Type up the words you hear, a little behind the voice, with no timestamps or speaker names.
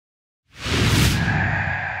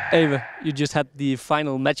Awer, you just had the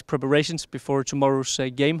final match preparations before tomorrow's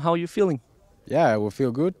game. How are you feeling? Yeah, we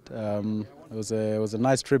feel good. It was a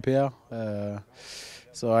nice trip here.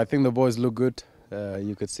 So I think the boys look good.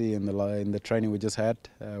 You could see in the training we just had.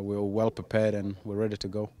 We were well prepared and we're ready to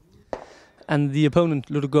go. And the opponent,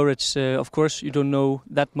 Ludogorets, of course, you don't know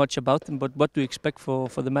that much about them, but what do you expect for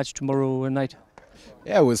the match tomorrow night?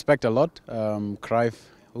 Yeah, we expect a lot. Cruyff,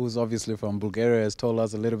 who's obviously from Bulgaria, has told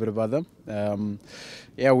us a little bit about them.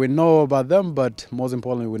 Yeah, we know about them, but most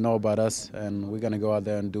importantly, we know about us, and we're going to go out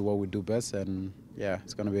there and do what we do best, and yeah,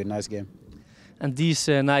 it's going to be a nice game. And these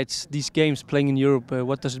nights, these games playing in Europe,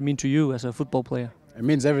 what does it mean to you as a football player? It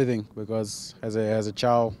means everything, because as a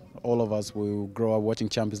child, all of us will grow up watching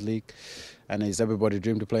Champions League, and it's everybody's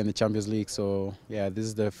dream to play in the Champions League. So yeah, this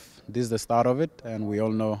is the start of it, and we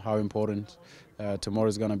all know how important tomorrow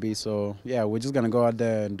is going to be. So yeah, we're just going to go out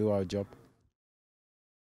there and do our job.